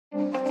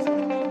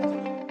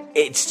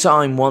It's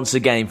time once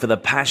again for the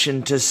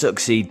Passion to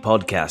Succeed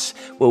podcast,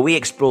 where we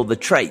explore the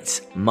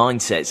traits,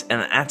 mindsets,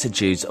 and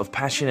attitudes of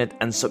passionate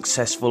and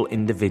successful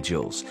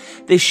individuals.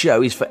 This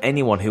show is for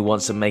anyone who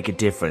wants to make a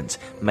difference,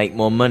 make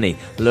more money,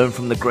 learn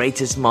from the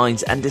greatest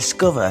minds, and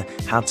discover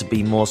how to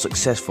be more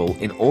successful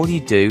in all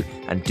you do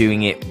and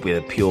doing it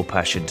with a pure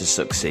passion to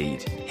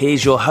succeed.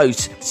 Here's your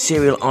host,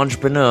 serial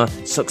entrepreneur,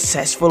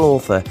 successful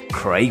author,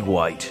 Craig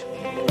White.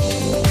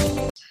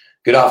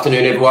 Good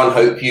afternoon, everyone.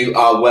 Hope you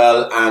are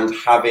well and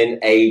having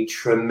a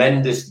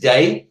tremendous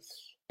day.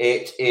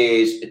 It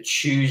is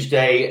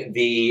Tuesday,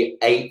 the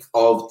 8th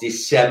of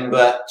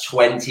December,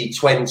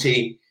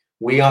 2020.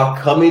 We are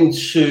coming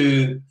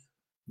to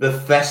the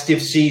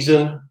festive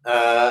season,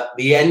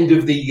 the end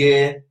of the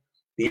year,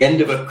 the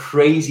end of a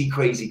crazy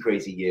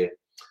year.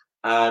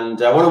 And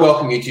I want to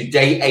welcome you to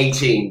day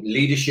 18,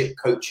 Leadership,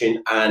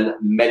 Coaching and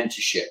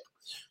Mentorship.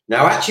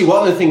 Now, actually,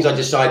 one of the things I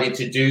decided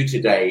to do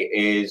today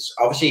is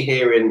obviously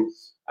here in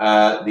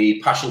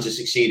the Passion to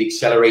Succeed,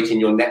 accelerating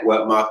your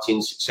network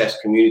marketing success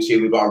community.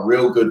 We've got a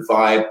real good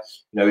vibe.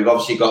 We've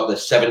obviously got the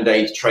 7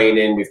 days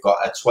training. We've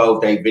got a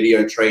 12-day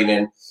video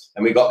training,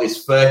 and we've got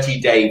this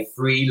 30-day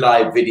free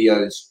live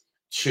videos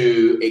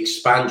to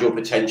expand your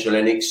potential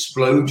and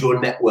explode your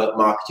network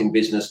marketing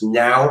business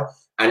now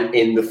and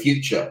in the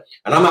future.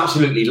 And I'm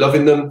absolutely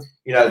loving them.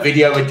 A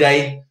video a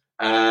day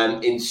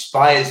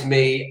inspires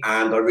me,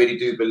 and I really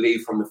do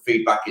believe from the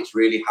feedback it's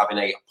really having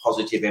a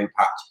positive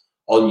impact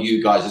on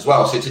you guys as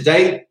well. So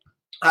today,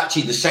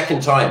 actually the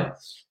second time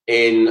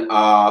in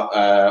our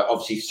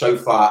obviously so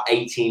far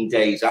 18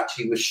 days,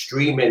 actually we're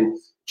streaming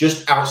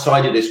just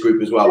outside of this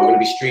group as well. We're going to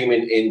be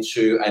streaming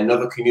into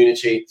another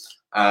community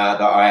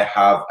that I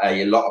have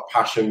a lot of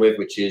passion with,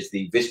 which is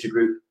the Vista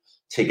Group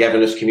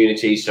Togetherness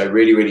community. So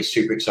really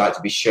super excited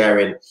to be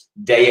sharing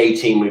day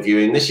 18 with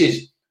you. And this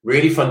is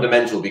really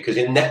fundamental because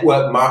in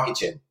network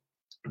marketing,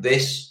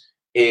 this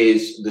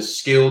is the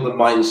skill, the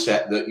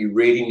mindset that you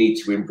really need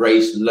to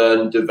embrace,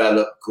 learn,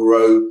 develop,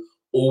 grow,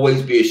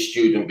 always be a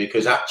student,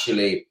 because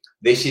actually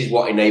this is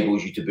what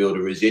enables you to build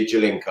a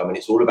residual income. And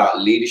it's all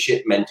about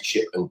leadership,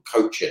 mentorship, and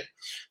coaching.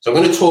 So I'm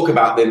going to talk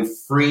about them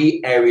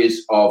 3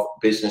 areas of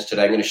business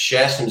today. I'm going to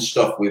share some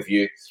stuff with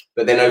you,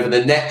 but then over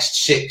the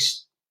next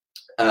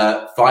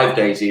 5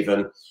 days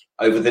even,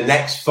 over the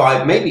next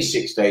 5, maybe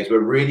 6 days, we're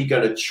really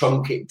going to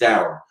chunk it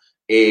down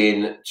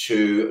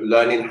into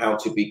learning how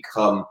to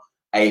become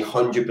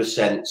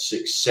 100%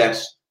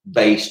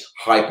 success-based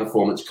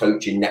high-performance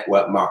coaching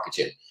network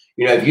marketing.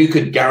 If you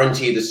could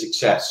guarantee the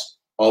success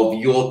of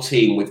your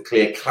team with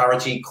clear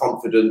clarity,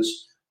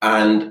 confidence,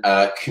 and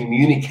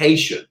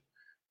communication,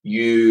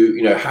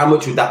 how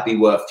much would that be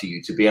worth to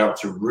you to be able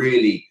to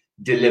really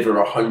deliver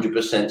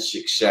 100%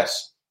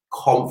 success,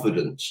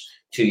 confidence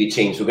to your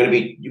team? So we're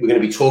going to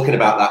be talking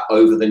about that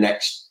over the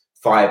next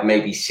 5,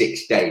 maybe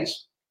 6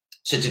 days.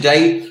 So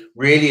today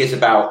really is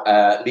about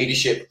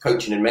leadership,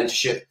 coaching, and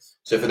mentorship.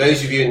 So for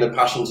those of you in the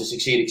Passion to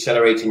Succeed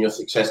Accelerating Your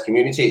Success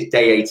community, it's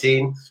day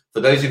 18. For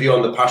those of you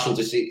on the Passion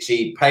to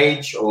Succeed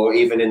page or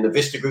even in the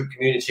Vista Group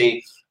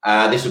community,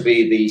 this will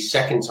be the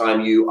second time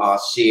you are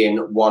seeing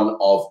one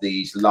of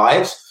these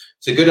lives.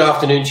 So good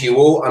afternoon to you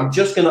all. I'm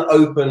just going to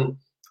open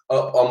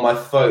up on my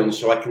phone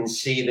so I can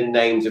see the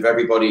names of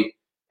everybody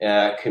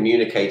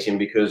communicating,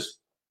 because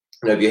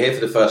if you're here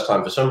for the first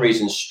time, for some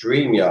reason,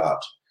 StreamYard.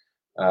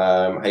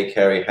 Hey,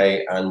 Kerry.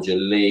 Hey,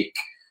 Angelique.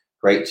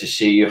 Great to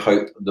see you.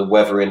 Hope the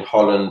weather in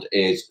Holland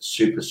is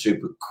super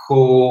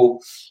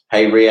cool.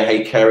 Hey, Ria.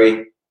 Hey,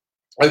 Kerry.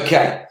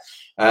 Okay.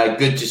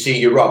 Good to see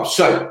you, Rob.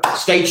 So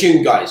stay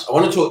tuned, guys. I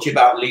want to talk to you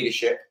about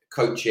leadership,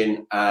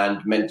 coaching, and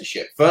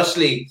mentorship.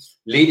 Firstly,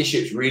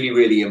 leadership is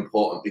really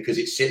important because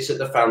it sits at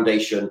the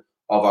foundation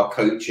of our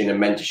coaching and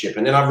mentorship.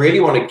 And then I really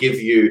want to give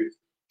you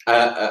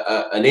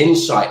an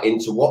insight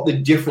into what the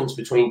difference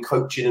between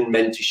coaching and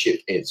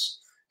mentorship is.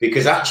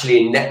 Because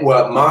actually in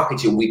network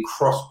marketing, we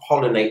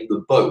cross-pollinate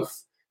the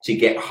both to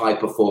get high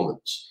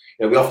performance.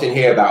 We often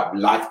hear about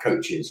life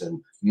coaches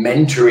and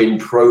mentoring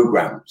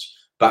programs,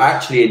 but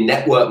actually in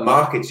network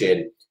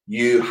marketing,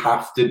 you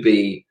have to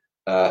be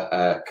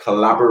a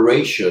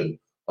collaboration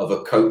of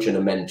a coach and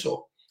a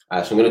mentor.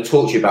 So I'm going to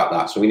talk to you about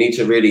that. So we need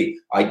to really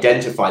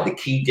identify the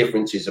key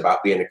differences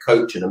about being a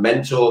coach and a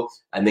mentor,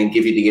 and then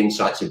give you the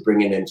insights of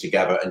bringing them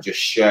together and just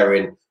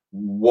sharing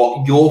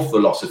what your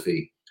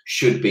philosophy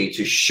should be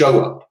to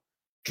show up,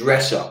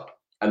 dress up,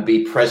 and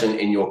be present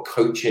in your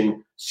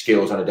coaching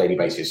skills on a daily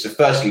basis. So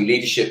firstly,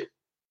 leadership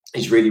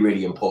is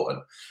really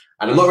important.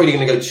 And I'm not really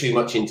going to go too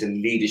much into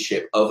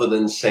leadership other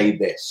than say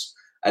this.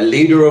 A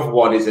leader of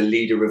one is a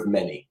leader of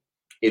many.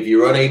 If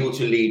you're unable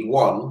to lead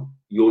one,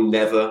 you'll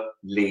never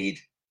lead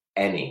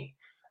any.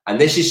 And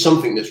this is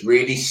something that's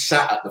really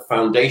sat at the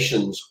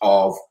foundations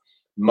of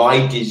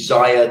my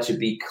desire to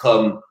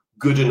become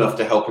good enough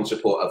to help and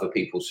support other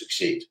people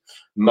succeed.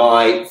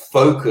 My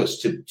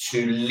focus to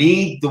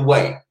lead the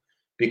way,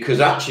 because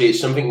actually it's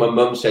something my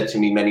mum said to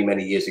me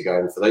many years ago.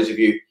 And for those of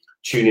you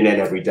tuning in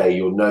every day,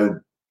 you'll know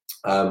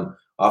I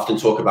often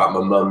talk about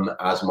my mum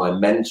as my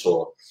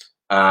mentor.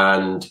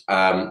 And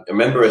I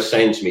remember her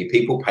saying to me,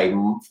 people pay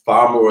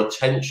far more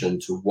attention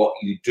to what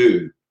you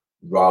do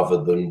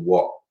rather than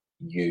what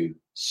you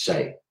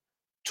say.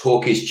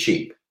 Talk is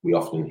cheap, we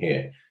often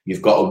hear.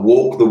 You've got to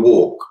walk the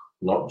walk,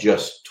 not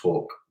just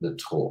talk the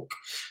talk.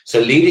 So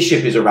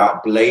leadership is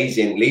about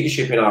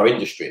leadership in our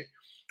industry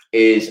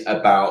is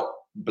about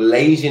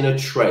blazing a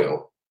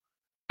trail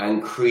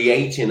and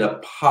creating a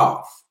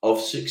path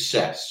of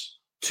success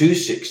to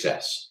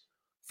success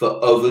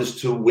for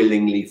others to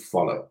willingly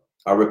follow.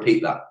 I'll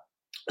repeat that.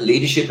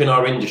 Leadership in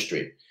our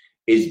industry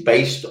is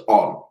based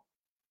on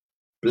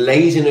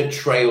blazing a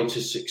trail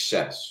to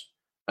success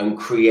and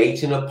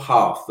creating a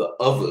path for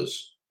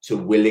others to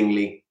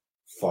willingly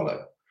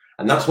follow.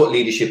 And that's what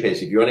leadership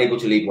is. If you're unable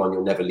to lead one,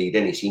 you'll never lead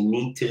any. So you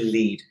need to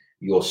lead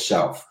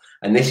yourself.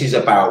 And this is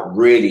about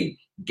really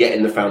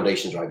getting the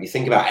foundations right. If you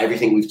think about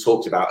everything we've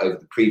talked about over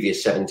the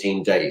previous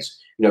 17 days,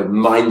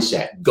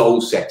 mindset, goal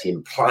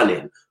setting,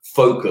 planning,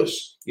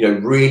 focus,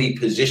 really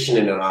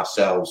positioning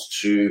ourselves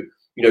to,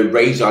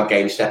 raise our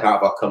game, step out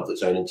of our comfort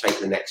zone and take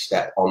the next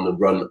step on the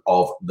run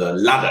of the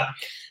ladder.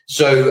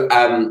 So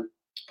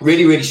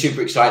really, really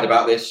super excited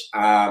about this.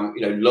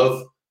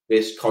 Love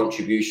this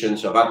contribution.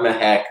 So I've had my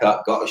hair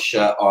cut, got a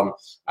shirt on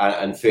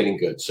and feeling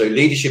good. So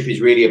leadership is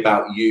really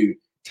about you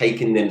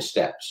taking them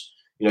steps.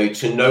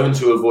 To know and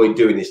to avoid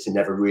doing this, to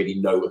never really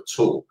know at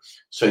all.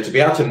 So to be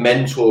able to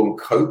mentor and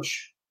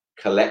coach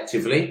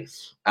collectively,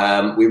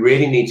 we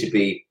really need to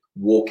be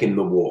walking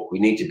the walk. We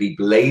need to be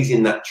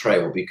blazing that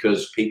trail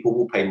because people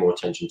will pay more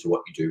attention to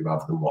what you do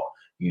rather than what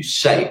you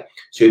say.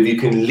 So if you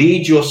can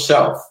lead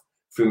yourself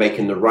through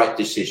making the right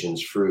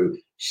decisions, through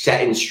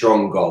setting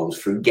strong goals,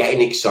 through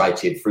getting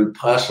excited, through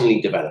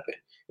personally developing.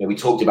 We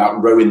talked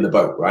about rowing the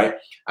boat, right?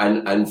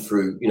 And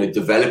through,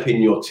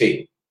 developing your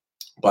team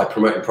by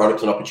promoting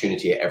product and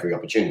opportunity at every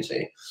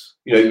opportunity,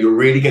 you're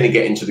really going to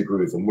get into the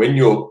groove. And when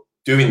you're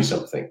doing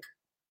something,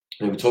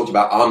 we talked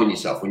about arming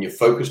yourself. When you're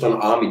focused on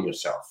arming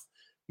yourself,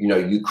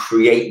 you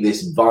create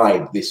this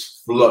vibe,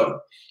 this flow.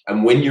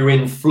 And when you're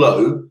in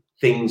flow,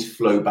 things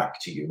flow back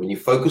to you. When you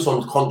focus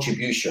on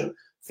contribution,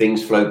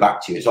 things flow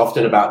back to you. It's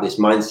often about this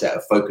mindset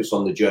of focus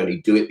on the journey,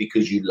 do it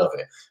because you love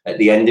it. At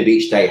the end of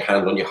each day,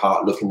 hand on your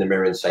heart, look in the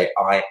mirror and say,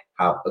 I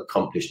have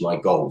accomplished my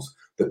goals.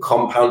 The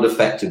compound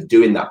effect of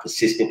doing that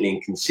persistently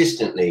and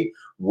consistently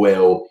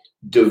will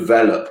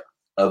develop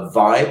a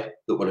vibe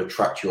that will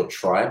attract your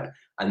tribe.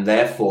 And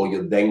therefore,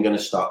 you're then going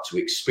to start to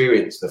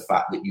experience the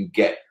fact that you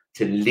get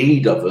to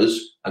lead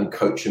others and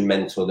coach and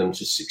mentor them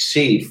to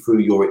succeed through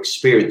your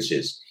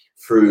experiences,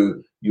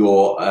 through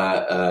your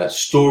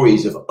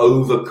stories of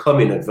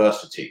overcoming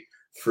adversity,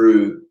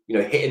 through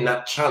hitting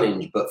that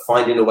challenge, but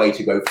finding a way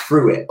to go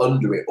through it,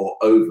 under it, or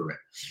over it.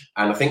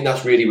 And I think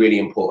that's really, really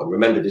important.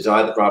 Remember,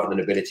 desire rather than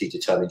ability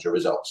determines your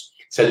results.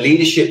 So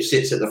leadership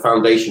sits at the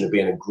foundation of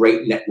being a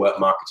great network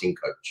marketing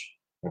coach.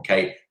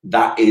 Okay,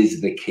 that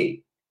is the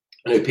key.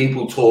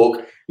 People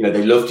talk,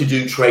 they love to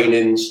do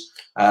trainings,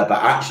 but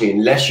actually,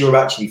 unless you're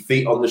actually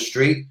feet on the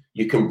street,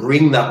 you can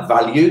bring that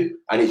value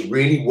and it's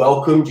really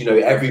welcomed.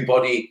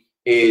 Everybody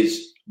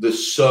is the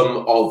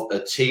sum of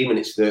a team and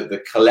it's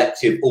the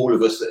collective, all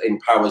of us that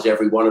empowers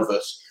every one of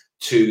us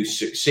to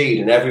succeed,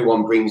 and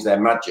everyone brings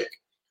their magic.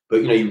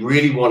 But, you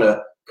really want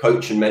to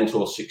coach and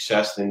mentor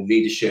success, then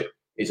leadership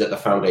is at the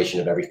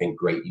foundation of everything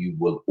great you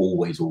will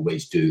always,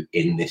 always do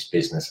in this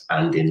business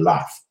and in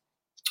life.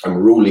 And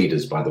we're all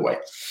leaders, by the way.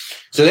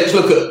 So let's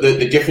look at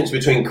the difference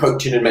between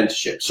coaching and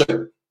mentorship.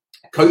 So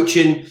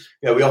coaching,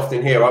 we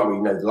often hear,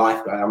 aren't we,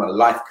 life, I'm a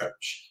life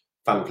coach.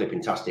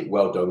 Fantastic,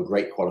 well done,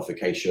 great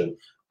qualification.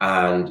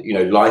 And,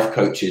 life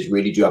coaches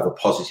really do have a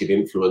positive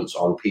influence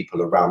on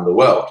people around the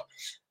world.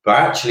 But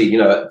actually,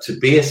 to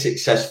be a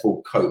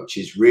successful coach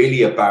is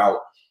really about,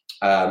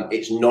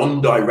 it's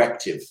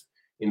non-directive.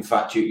 In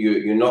fact,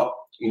 you're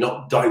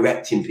not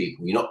directing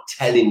people. You're not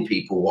telling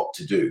people what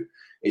to do.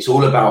 It's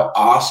all about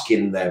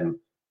asking them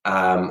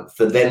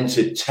for them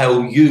to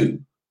tell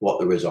you what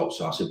the results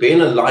are. So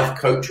being a life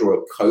coach or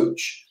a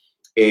coach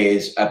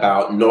is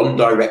about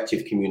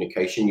non-directive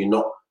communication.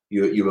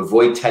 You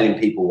avoid telling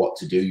people what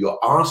to do. You're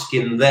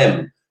asking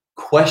them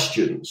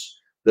questions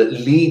that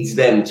leads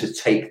them to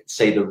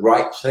say the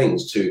right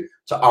things, to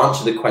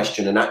answer the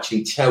question and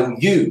actually tell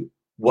you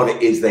what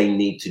it is they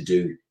need to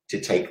do to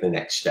take the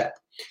next step.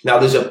 Now,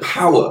 there's a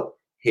power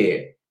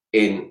here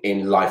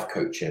in life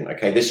coaching.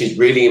 Okay, this is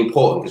really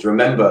important because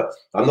remember,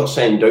 I'm not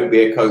saying don't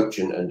be a coach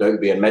and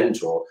don't be a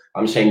mentor.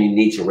 I'm saying you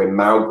need to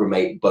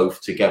amalgamate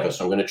both together.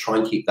 So I'm going to try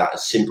and keep that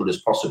as simple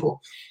as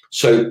possible.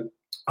 So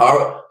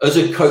as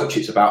a coach,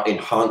 it's about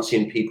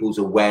enhancing people's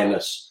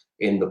awareness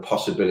in the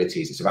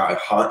possibilities. It's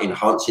about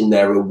enhancing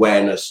their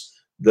awareness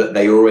that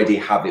they already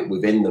have it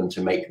within them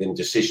to make them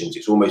decisions.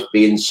 It's almost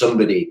being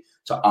somebody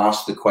to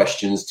ask the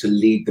questions to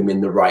lead them in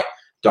the right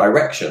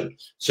direction.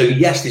 So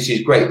yes, this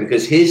is great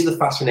because here's the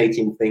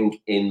fascinating thing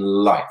in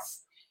life.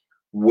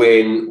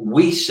 When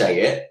we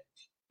say it,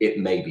 it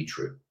may be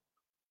true.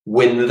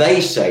 When they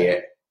say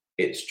it,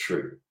 it's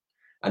true.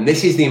 And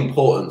this is the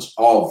importance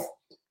of,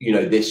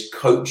 this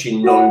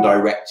coaching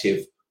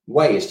non-directive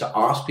way is to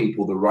ask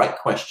people the right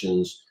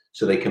questions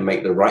so they can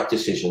make the right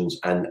decisions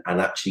and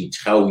actually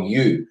tell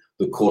you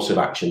the course of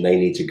action they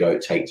need to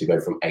take to go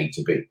from A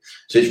to B.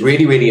 So it's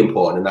really, really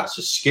important, and that's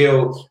a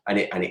skill, and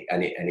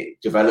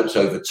it develops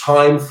over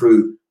time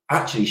through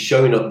actually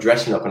showing up,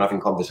 dressing up, and having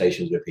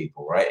conversations with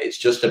people. Right? It's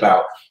just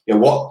about, you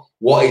know,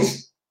 what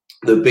is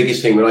the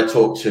biggest thing when I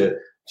talk to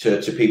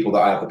people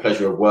that I have the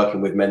pleasure of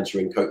working with,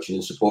 mentoring, coaching,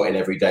 and supporting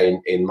every day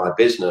in my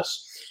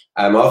business.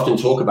 I often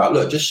talk about,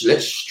 look, just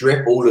let's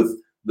strip all of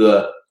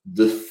the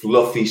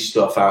fluffy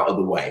stuff out of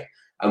the way.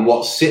 And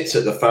what sits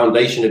at the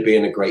foundation of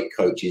being a great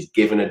coach is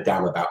giving a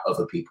damn about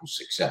other people's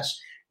success,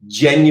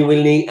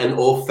 genuinely and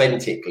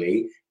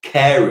authentically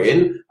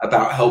caring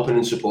about helping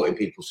and supporting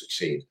people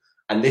succeed.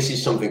 And this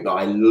is something that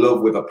I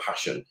love with a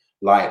passion.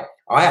 Like,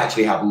 I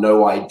actually have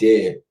no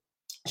idea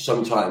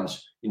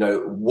sometimes, you know,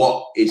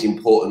 what is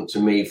important to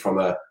me from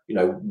a, you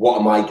know,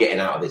 what am I getting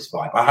out of this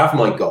vibe? I have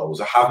my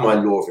goals, I have my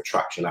law of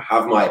attraction, I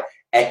have my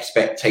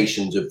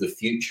expectations of the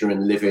future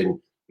and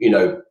living, you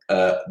know,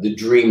 the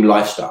dream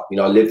lifestyle. You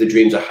know, I live the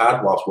dreams I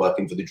had whilst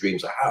working for the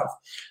dreams I have.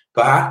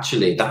 But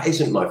actually, that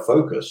isn't my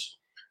focus.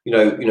 You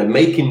know,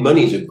 making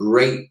money is a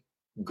great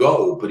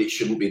goal, but it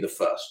shouldn't be the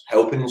first.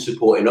 Helping and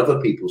supporting other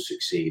people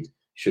succeed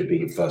should be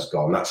your first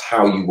goal. And that's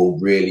how you will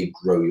really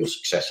grow your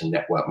success in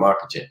network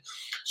marketing.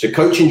 So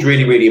coaching is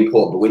really, really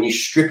important. But when you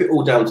strip it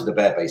all down to the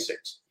bare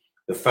basics,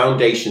 the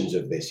foundations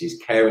of this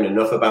is caring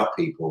enough about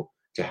people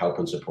to help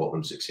and support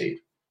them succeed.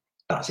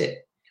 That's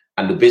it.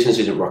 And the business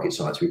isn't rocket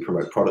science. We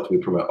promote products, we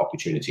promote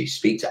opportunities.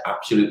 Speak to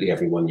absolutely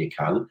everyone you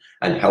can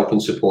and help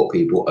and support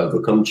people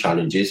overcome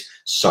challenges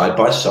side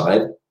by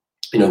side.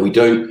 You know, we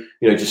don't,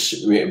 you know,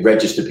 just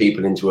register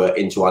people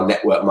into our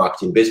network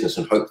marketing business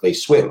and hope they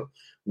swim.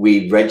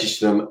 We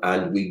register them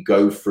and we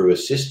go through a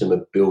system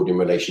of building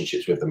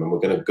relationships with them. And we're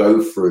going to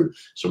go through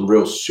some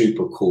real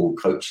super cool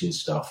coaching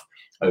stuff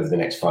over the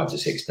next 5 to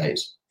 6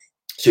 days.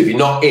 So if you're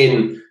not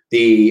in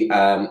the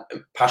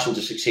Passion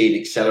to Succeed,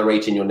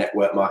 Accelerating Your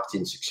Network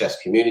Marketing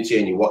Success community,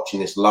 and you're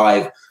watching this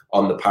live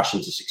on the Passion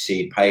to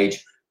Succeed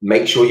page,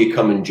 make sure you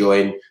come and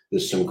join.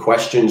 There's some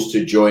questions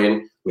to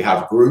join. We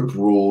have group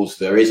rules.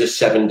 There is a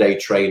 7-day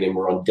training.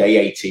 We're on day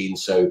 18.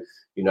 So,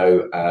 you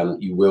know,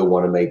 you will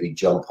want to maybe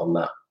jump on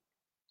that.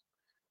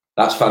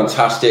 That's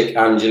fantastic,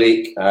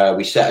 Angelique.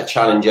 We set a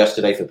challenge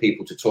yesterday for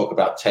people to talk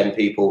about 10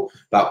 people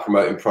about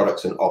promoting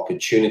products and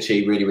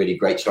opportunity. Really, really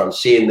great. So I'm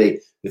seeing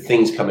the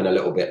things coming a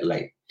little bit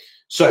late.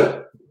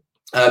 So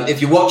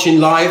if you're watching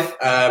live,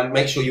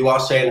 make sure you are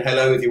saying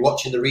hello. If you're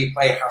watching the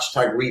replay,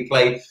 hashtag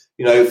replay.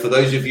 You know, for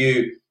those of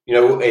you, you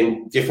know,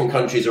 in different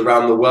countries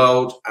around the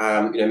world,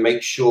 you know,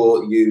 make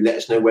sure you let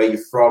us know where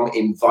you're from.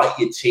 Invite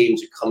your team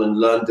to come and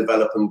learn,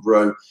 develop, and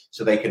grow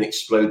so they can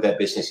explode their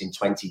business in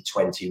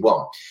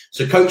 2021.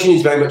 So coaching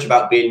is very much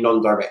about being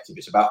non-directive.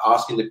 It's about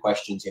asking the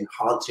questions,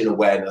 enhancing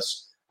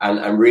awareness,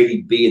 and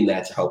really being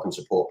there to help and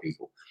support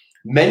people.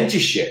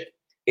 Mentorship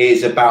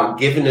is about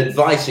giving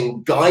advice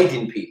and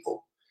guiding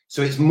people.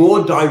 So it's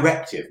more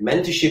directive.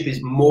 Mentorship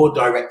is more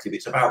directive.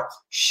 It's about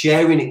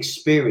sharing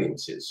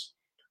experiences.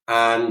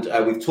 And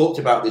we've talked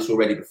about this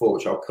already before,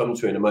 which I'll come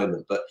to in a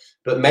moment. But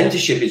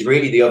mentorship is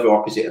really the other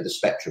opposite of the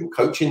spectrum.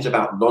 Coaching is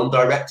about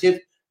non-directive.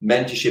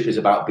 Mentorship is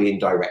about being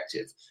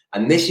directive.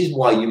 And this is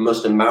why you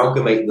must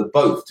amalgamate the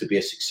both to be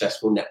a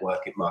successful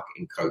networking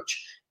marketing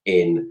coach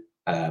in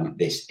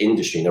this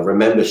industry. Now,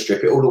 remember,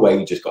 strip it all away.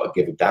 You just got to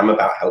give a damn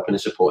about helping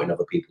and supporting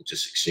other people to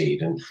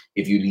succeed. And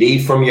if you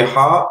lead from your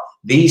heart,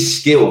 these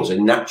skills are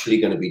naturally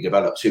going to be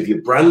developed. So if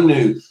you're brand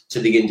new to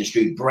the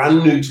industry,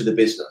 brand new to the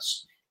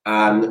business,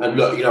 and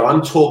look, you know,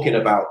 I'm talking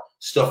about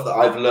stuff that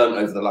I've learned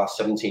over the last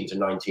 17 to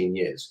 19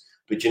 years.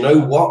 But you know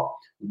what?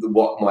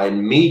 What my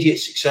immediate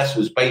success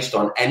was based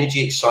on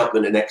energy,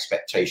 excitement, and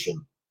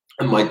expectation,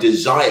 and my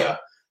desire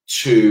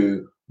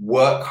to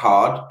work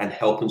hard and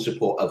help and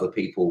support other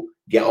people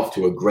get off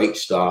to a great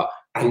start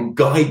and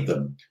guide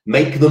them,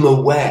 make them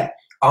aware,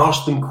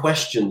 ask them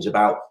questions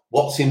about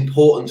what's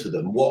important to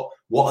them, what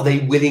are they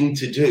willing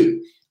to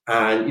do,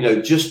 and you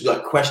know, just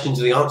like questions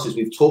are the answers.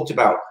 We've talked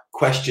about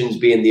questions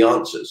being the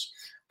answers,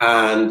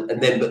 but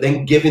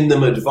then giving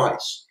them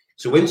advice.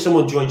 So when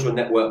someone joins your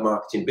network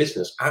marketing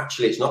business,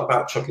 actually it's not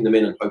about chucking them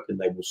in and hoping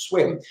they will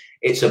swim.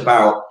 It's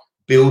about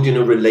building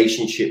a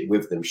relationship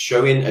with them,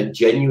 showing a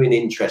genuine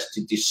interest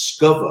to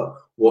discover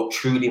what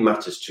truly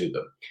matters to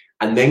them,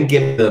 and then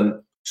give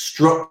them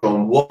structure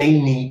on what they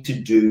need to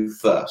do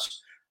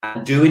first,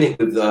 and doing it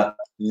with the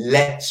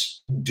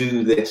let's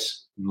do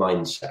this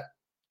mindset.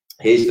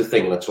 Here's the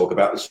thing, and I talk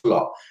about this a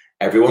lot.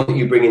 Everyone that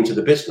you bring into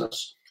the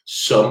business,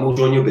 some will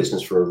join your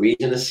business for a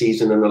reason, a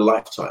season, and a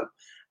lifetime.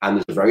 And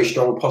there's a very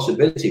strong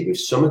possibility with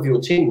some of your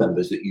team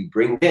members that you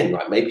bring in,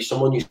 like maybe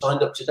someone you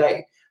signed up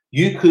today,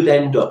 you could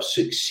end up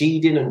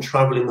succeeding and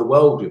traveling the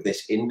world with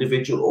this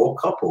individual or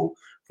couple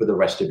for the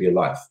rest of your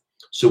life.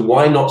 So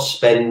why not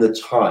spend the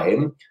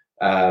time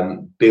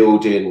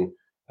building,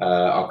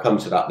 I'll come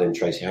to that then,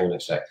 Tracy, hang on a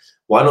sec.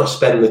 Why not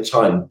spend the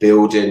time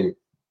building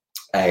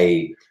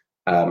a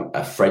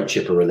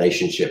friendship, a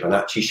relationship, and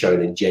actually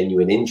showing a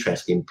genuine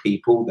interest in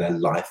people, their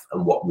life,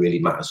 and what really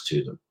matters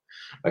to them?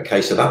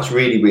 Okay, so that's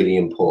really, really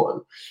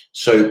important.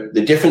 So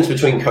the difference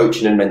between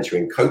coaching and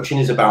mentoring, coaching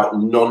is about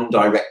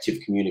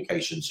non-directive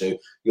communication. So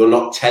you're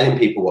not telling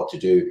people what to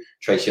do.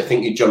 Tracy, I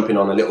think you're jumping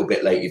on a little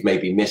bit late. You've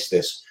maybe missed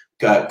this.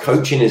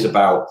 Coaching is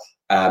about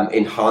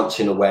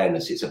enhancing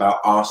awareness. It's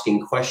about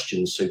asking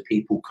questions so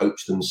people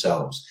coach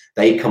themselves.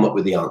 They come up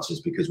with the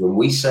answers, because when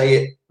we say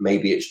it,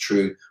 maybe it's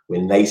true.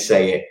 When they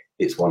say it,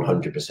 it's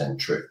 100%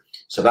 true.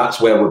 So that's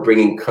where we're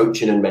bringing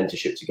coaching and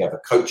mentorship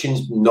together.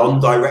 Coaching's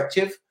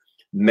non-directive.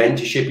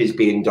 Mentorship is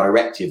being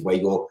directive, where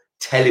you're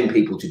telling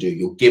people to do.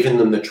 You're giving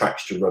them the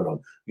tracks to run on.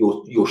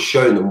 You're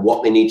showing them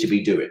what they need to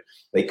be doing.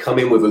 They come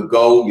in with a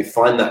goal. You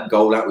find that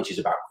goal out, which is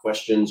about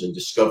questions and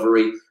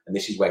discovery. And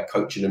this is where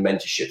coaching and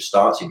mentorship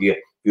starts. If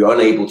you're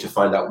unable to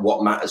find out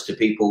what matters to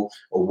people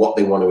or what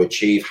they want to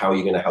achieve, how are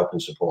you going to help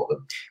and support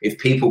them? If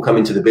people come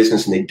into the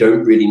business and they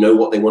don't really know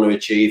what they want to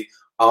achieve,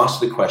 ask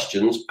the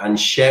questions and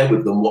share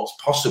with them what's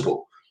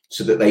possible,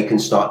 so that they can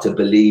start to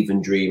believe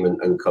and dream and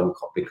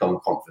become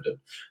confident.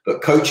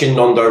 But coaching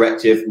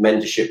non-directive,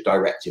 mentorship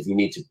directive, you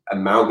need to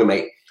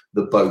amalgamate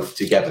the both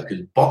together,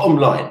 because bottom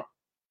line,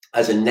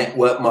 as a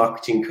network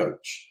marketing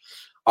coach,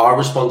 our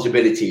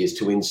responsibility is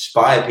to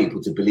inspire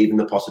people to believe in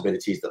the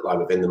possibilities that lie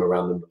within them,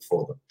 around them, and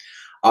for them.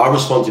 Our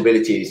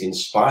responsibility is to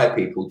inspire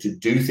people to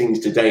do things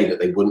today that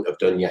they wouldn't have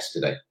done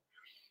yesterday.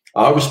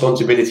 Our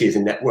responsibility as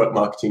a network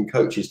marketing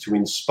coach is to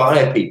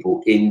inspire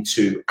people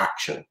into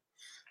action.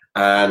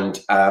 And,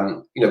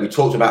 we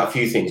talked about a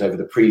few things over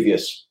the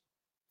previous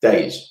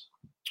days.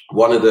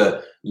 One of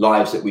the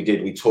lives that we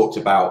did, we talked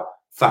about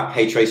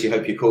hey, Tracy,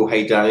 hope you're cool.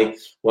 Hey, Danny.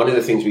 One of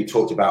the things we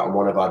talked about on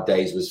one of our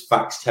days was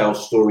facts tell,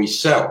 stories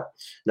sell.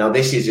 Now,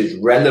 this is as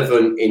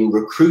relevant in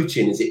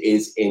recruiting as it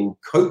is in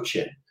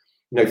coaching.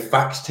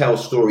 Facts tell,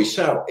 stories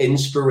sell.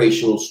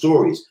 Inspirational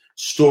stories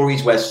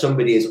where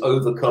somebody has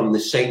overcome the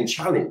same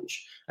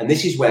challenge. And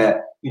this is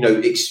where,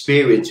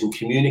 experience and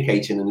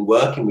communicating and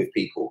working with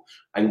people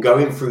and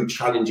going through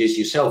challenges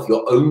yourself,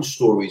 your own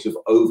stories of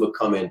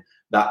overcoming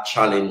that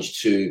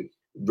challenge to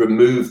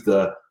remove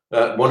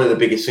one of the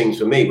biggest things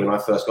for me when I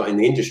first got in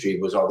the industry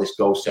was this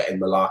goal setting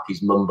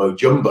malarkey's mumbo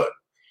jumbo.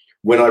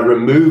 When I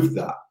removed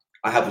that,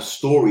 I have a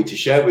story to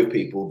share with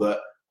people that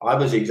I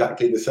was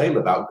exactly the same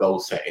about goal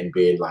setting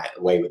being like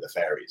away with the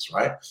fairies,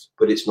 right?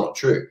 But it's not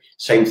true.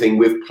 Same thing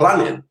with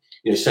planning.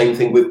 Same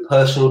thing with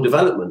personal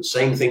development,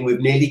 same thing with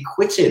nearly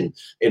quitting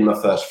in my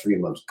first 3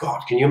 months. God,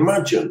 can you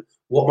imagine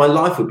what my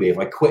life would be if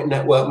I quit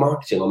network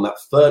marketing on that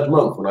third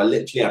month when I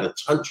literally had a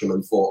tantrum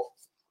and thought,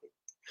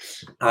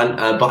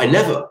 but I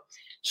never.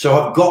 So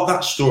I've got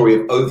that story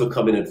of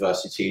overcoming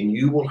adversity, and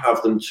you will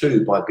have them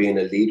too by being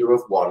a leader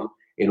of one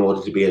in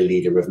order to be a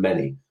leader of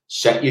many.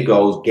 Set your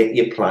goals, get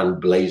your plan,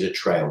 blaze a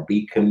trail,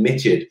 be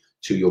committed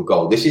to your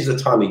goal. This is the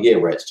time of year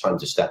where it's time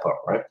to step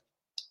up, right?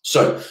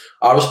 So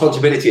our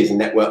responsibility as a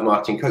network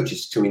marketing coach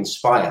is to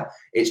inspire.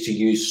 It's to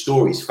use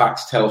stories.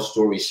 Facts tell,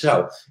 stories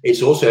sell.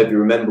 It's also, if you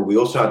remember, we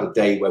also had a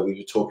day where we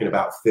were talking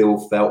about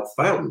feel, felt,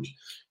 found.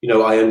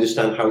 I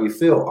understand how you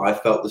feel. I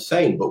felt the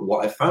same. But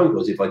what I found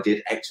was if I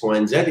did X, Y,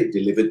 and Z, it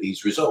delivered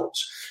these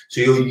results.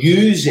 So you're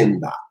using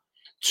that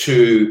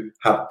to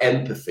have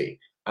empathy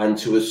and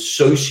to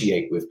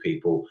associate with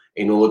people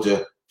in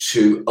order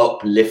to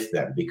uplift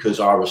them, because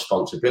our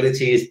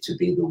responsibility is to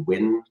be the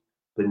wind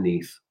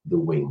beneath the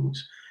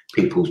wings.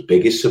 People's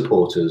biggest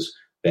supporters,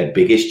 their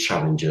biggest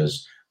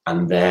challengers,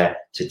 and there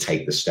to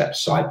take the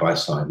steps side by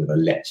side with a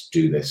let's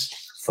do this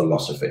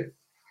philosophy.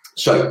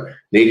 So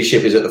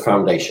leadership is at the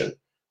foundation.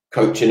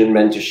 Coaching and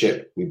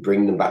mentorship, we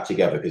bring them back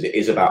together because it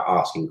is about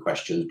asking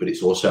questions, but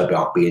it's also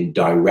about being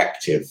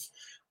directive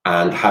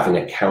and having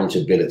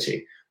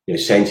accountability.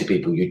 Saying to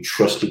people, you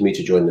trusted me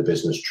to join the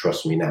business,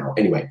 trust me now.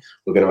 Anyway,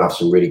 we're going to have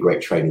some really great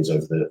trainings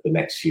over the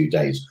next few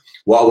days.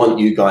 What I want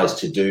you guys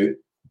to do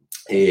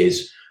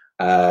is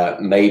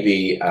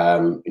maybe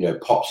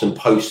pop some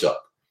posts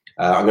up.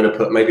 I'm going to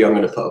put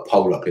a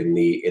poll up in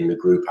the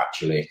group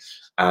actually,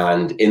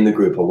 and in the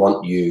group I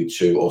want you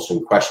to, or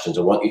some questions,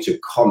 I want you to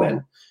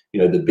comment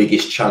the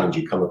biggest challenge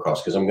you come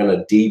across, because I'm going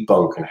to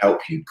debunk and help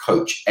you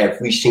coach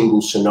every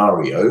single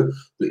scenario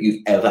that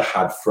you've ever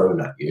had thrown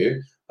at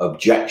you.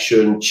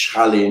 Objection,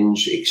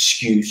 challenge,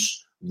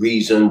 excuse,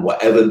 reason,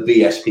 whatever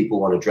BS people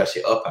want to dress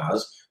it up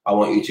as. I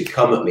want you to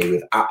come at me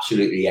with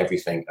absolutely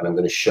everything, and I'm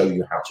going to show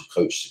you how to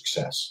coach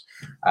success.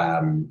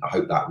 I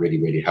hope that really,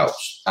 really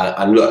helps.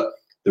 And look,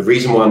 the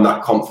reason why I'm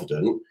that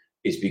confident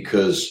is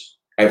because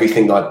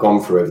everything that I've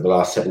gone through over the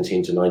last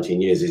 17 to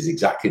 19 years is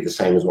exactly the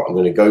same as what I'm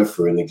going to go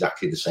through, and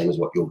exactly the same as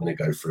what you're going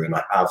to go through. And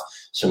I have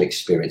some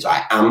experience.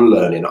 I am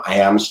learning. I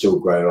am still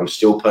growing. I'm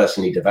still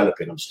personally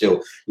developing. I'm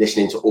still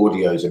listening to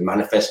audios and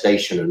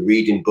manifestation and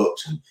reading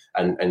books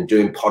and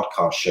doing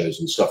podcast shows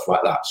and stuff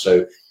like that.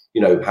 So,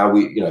 how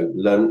we,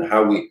 learn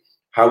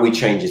how we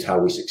change is how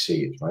we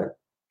succeed, right?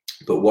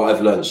 But what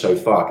I've learned so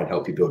far can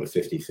help you build a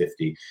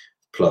 50-50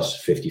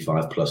 plus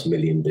 55 plus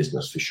million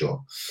business for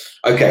sure.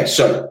 Okay,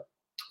 so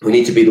we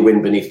need to be the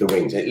wind beneath the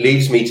wings. It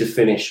leaves me to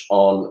finish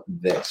on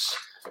this.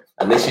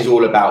 And this is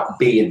all about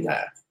being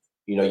there.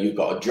 You've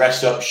got to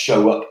dress up,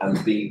 show up,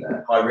 and be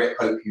there. Hi, Rick.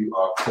 Hope you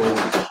are cool.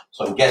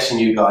 So I'm guessing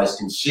you guys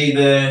can see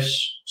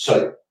this.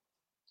 So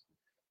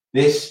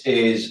this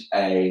is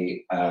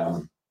I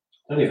don't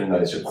even know,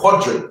 it's a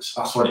quadrant.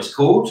 That's what it's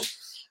called.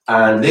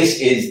 And this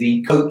is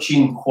the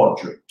coaching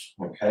quadrant.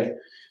 Okay.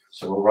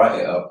 So we'll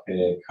write it up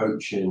here.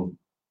 Coaching.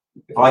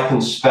 If I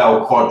can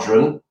spell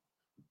quadrant,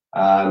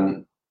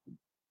 not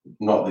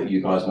that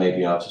you guys may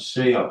be able to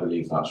see, I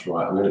believe that's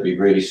right. I'm going to be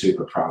really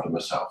super proud of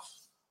myself.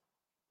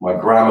 My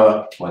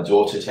grammar, my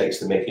daughter takes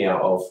the mickey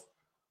out of.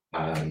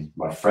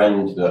 My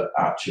friend that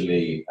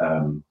actually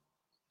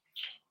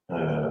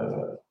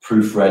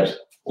proofread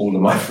all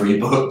of my free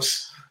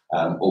books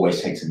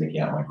always takes the mickey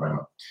out of my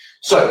grammar.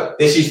 So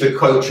this is the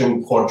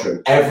coaching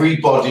quadrant.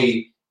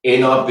 Everybody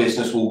in our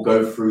business will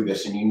go through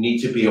this, and you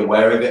need to be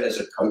aware of it as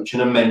a coach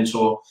and a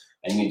mentor,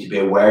 and you need to be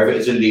aware of it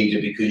as a leader,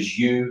 because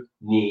you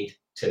need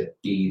to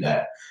be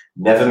there.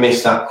 Never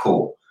miss that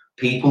call.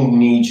 People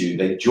need you.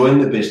 They join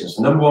the business.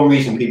 The number one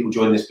reason people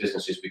join this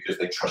business is because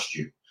they trust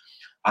you.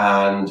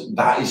 And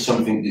that is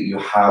something that you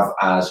have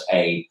as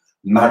a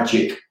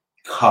magic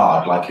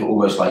card,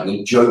 almost like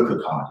a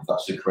joker card, if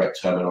that's the correct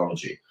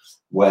terminology,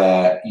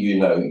 where,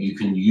 you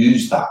can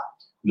use that.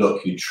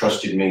 Look, you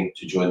trusted me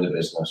to join the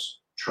business.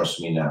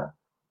 Trust me now.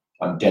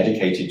 I'm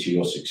dedicated to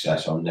your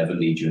success. I'll never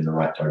lead you in the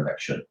right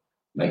direction.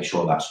 Make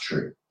sure that's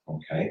true.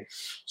 Okay.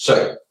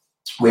 So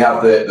we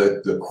have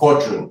the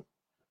quadrant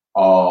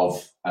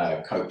of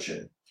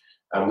coaching,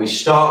 and we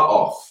start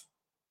off.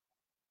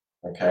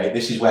 Okay,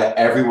 this is where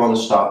everyone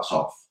starts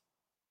off.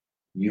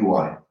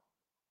 UI.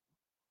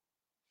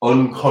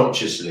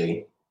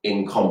 Unconsciously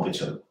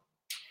incompetent.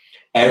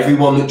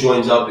 Everyone that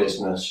joins our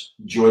business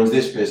joins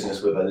this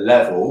business with a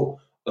level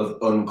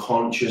of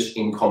unconscious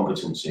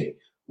incompetency.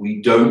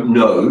 We don't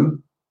know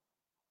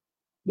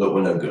that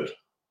we're no good.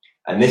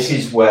 And this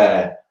is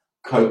where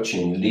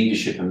coaching,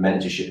 leadership, and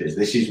mentorship is.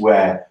 This is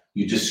where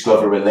you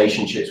discover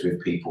relationships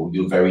with people.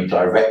 You're very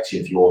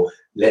directive.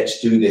 Let's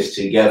do this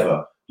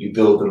together. You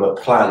build them a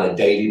plan, a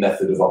daily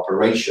method of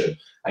operation,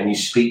 and you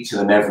speak to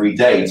them every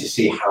day to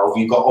see how have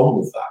you got on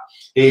with that.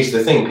 Here's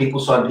the thing. People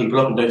sign people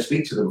up and don't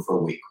speak to them for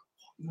a week.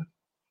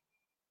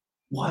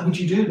 Why would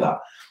you do that?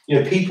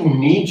 People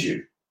need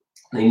you.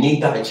 They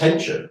need that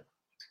attention.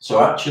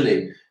 So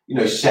actually,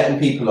 setting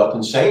people up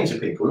and saying to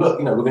people, look,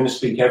 we're going to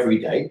speak every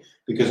day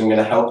because I'm going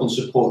to help and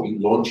support you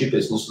launch your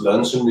business,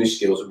 learn some new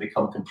skills, and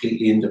become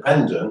completely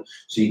independent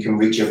so you can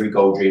reach every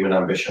goal, dream, and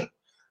ambition.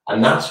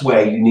 And that's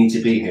where you need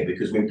to be here,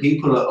 because when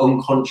people are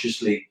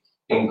unconsciously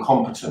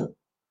incompetent,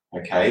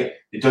 okay,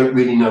 they don't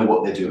really know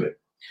what they're doing.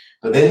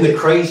 But then the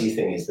crazy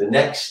thing is the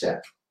next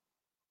step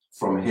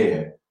from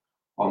here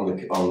on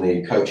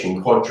the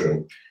coaching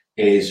quadrant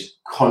is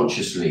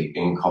consciously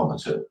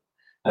incompetent.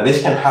 Now,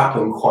 this can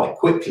happen quite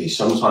quickly,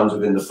 sometimes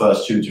within the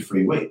first 2 to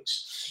 3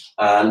 weeks.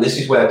 And this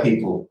is where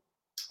people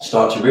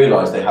start to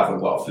realize they haven't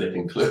got a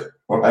flipping clue,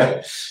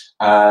 right?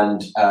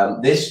 And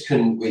this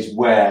is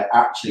where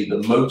actually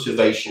the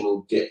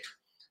motivational dip,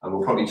 and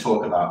we'll probably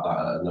talk about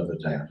that another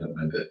day, I don't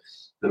know, but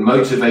the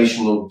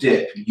motivational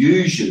dip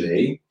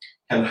usually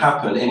can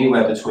happen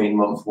anywhere between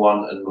month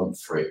 1 and month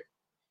 3.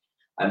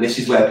 And this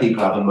is where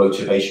people have a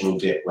motivational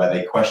dip, where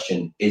they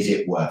question, is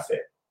it worth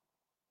it?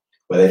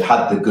 Where they've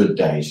had the good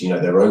days,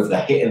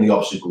 they're hitting the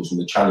obstacles and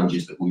the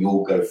challenges that we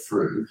all go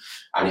through,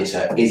 and is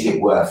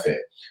it worth it?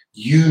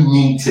 You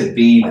need to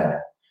be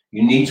there.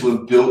 You need to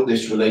have built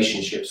this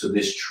relationship so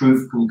this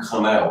truth can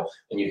come out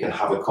and you can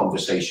have a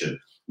conversation.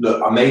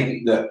 Look,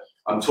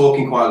 I'm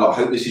talking quite a lot.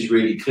 I hope this is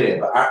really clear,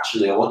 but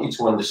actually I want you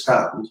to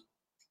understand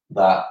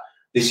that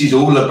this is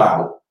all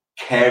about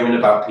caring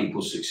about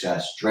people's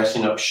success,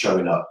 dressing up,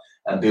 showing up,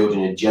 and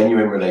building a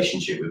genuine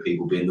relationship with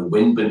people, being the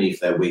wind beneath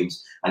their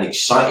wings, and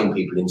exciting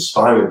people,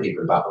 inspiring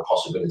people about the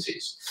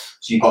possibilities.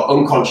 So you've got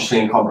unconsciously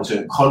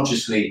incompetent,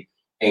 consciously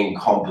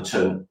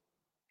incompetent,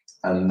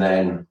 and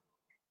then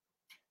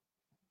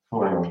I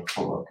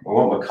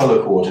want my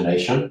color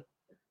coordination.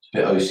 It's a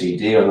bit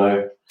OCD, I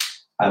know.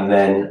 And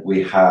then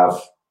we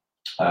have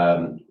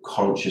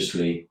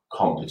consciously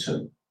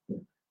competent.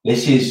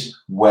 This is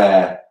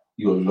where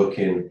you're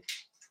looking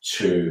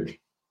to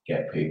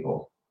get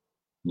people.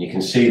 You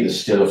can see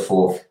there's still a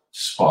 4th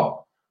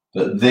spot,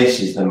 but this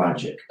is the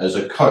magic. As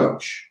a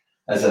coach,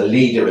 as a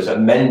leader, as a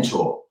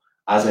mentor,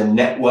 as a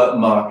network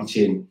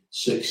marketing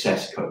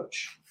success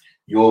coach,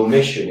 your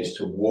mission is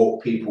to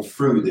walk people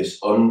through this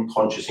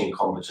unconscious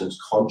incompetence,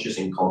 conscious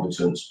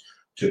incompetence,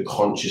 to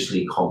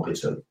consciously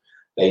competent.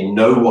 They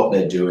know what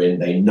they're doing,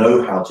 they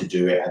know how to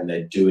do it, and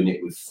they're doing it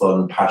with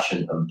fun,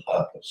 passion, and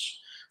purpose.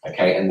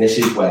 Okay, and this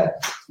is where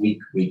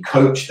we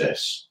coach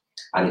this.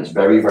 And it's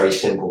very, very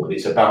simple, but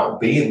it's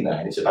about being there.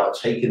 And it's about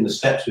taking the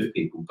steps with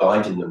people,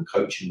 guiding them,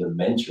 coaching them,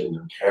 mentoring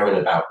them,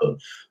 caring about them.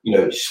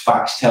 It's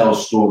facts tell,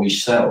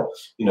 stories sell.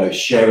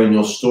 Sharing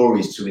your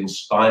stories to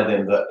inspire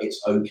them that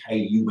it's okay,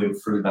 you went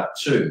through that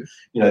too.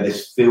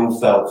 This feel,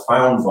 felt,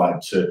 found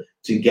vibe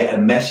to get a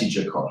message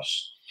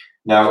across.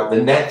 Now,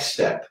 the next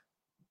step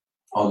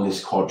on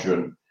this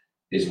quadrant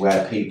is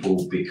where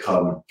people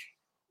become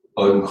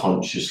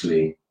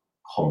unconsciously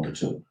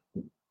competent.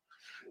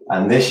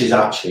 And this is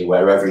actually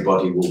where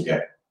everybody will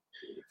get.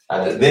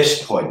 And at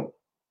this point,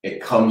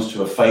 it comes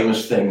to a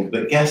famous thing,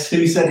 but guess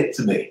who said it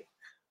to me?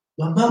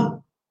 My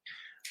mum.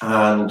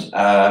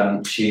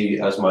 And she,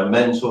 as my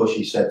mentor,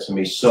 she said to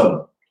me,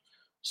 son,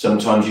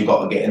 sometimes you've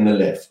got to get in the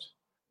lift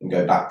and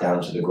go back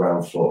down to the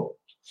ground floor.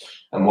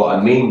 And what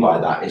I mean by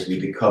that is we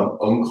become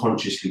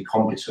unconsciously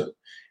competent.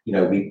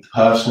 We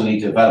personally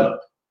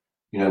develop,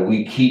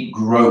 we keep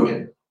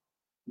growing.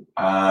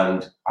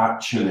 And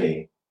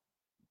actually,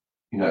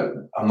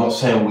 I'm not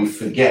saying we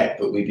forget,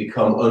 but we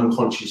become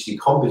unconsciously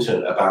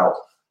competent about,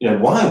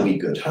 why are we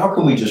good? How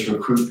can we just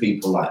recruit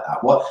people like that?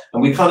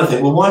 And we kind of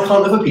think, well, why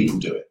can't other people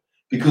do it?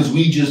 Because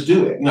we just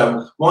do it.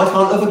 Why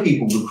can't other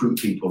people recruit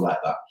people like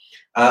that?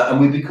 And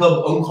we become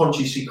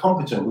unconsciously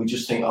competent. We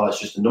just think, oh, it's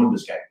just a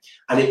numbers game.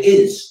 And it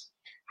is.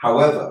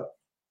 However,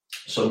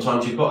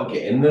 sometimes you've got to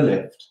get in the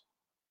lift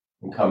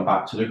and come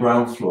back to the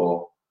ground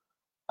floor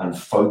and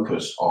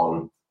focus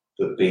on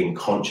being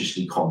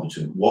consciously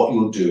competent, what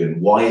you're doing,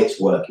 why it's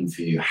working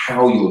for you,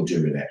 how you're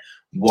doing it,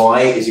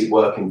 why is it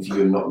working for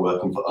you and not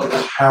working for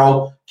others,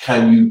 how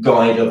can you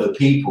guide other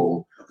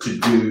people to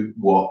do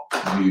what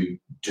you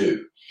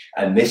do.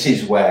 And this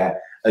is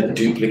where a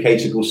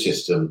duplicatable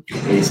system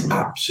is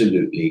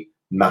absolutely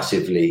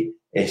massively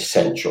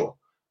essential.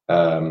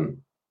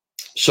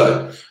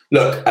 So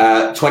look,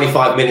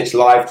 25 minutes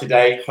live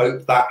today.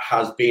 Hope that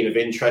has been of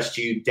interest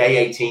to you. Day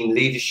 18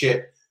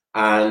 leadership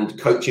and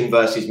coaching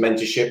versus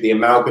mentorship. The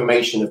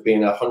amalgamation of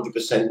being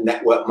 100%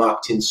 network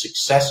marketing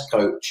success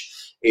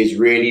coach is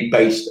really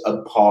based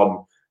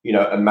upon,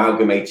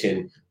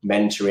 amalgamating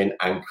mentoring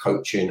and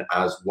coaching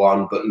as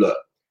one. But look,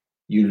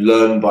 you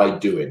learn by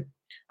doing,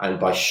 and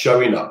by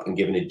showing up and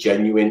giving a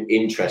genuine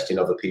interest in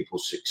other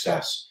people's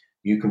success,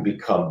 you can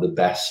become the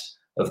best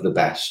of the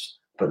best,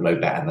 but no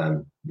better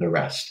than the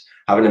rest.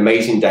 Have an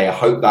amazing day. I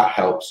hope that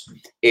helps.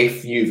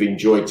 If you've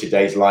enjoyed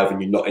today's live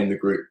and you're not in the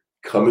group,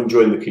 come and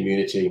join the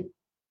community.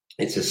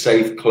 It's a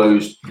safe,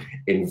 closed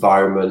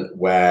environment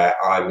where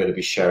I'm going to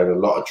be sharing a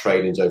lot of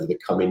trainings over the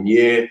coming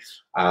year,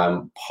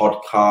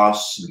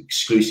 podcasts,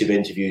 exclusive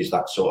interviews,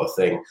 that sort of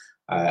thing.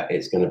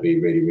 It's going to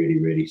be really, really,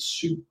 really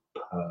super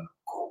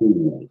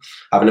cool.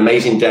 Have an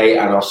amazing day,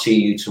 and I'll see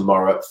you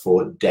tomorrow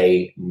for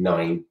day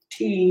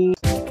 19.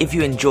 If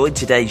you enjoyed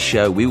today's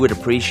show, we would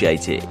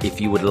appreciate it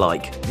if you would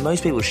like.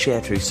 Most people share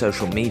through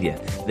social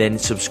media, then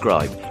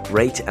subscribe,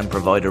 rate and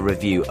provide a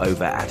review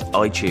over at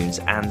iTunes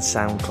and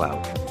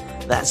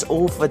SoundCloud. That's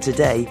all for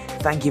today.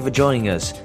 Thank you for joining us.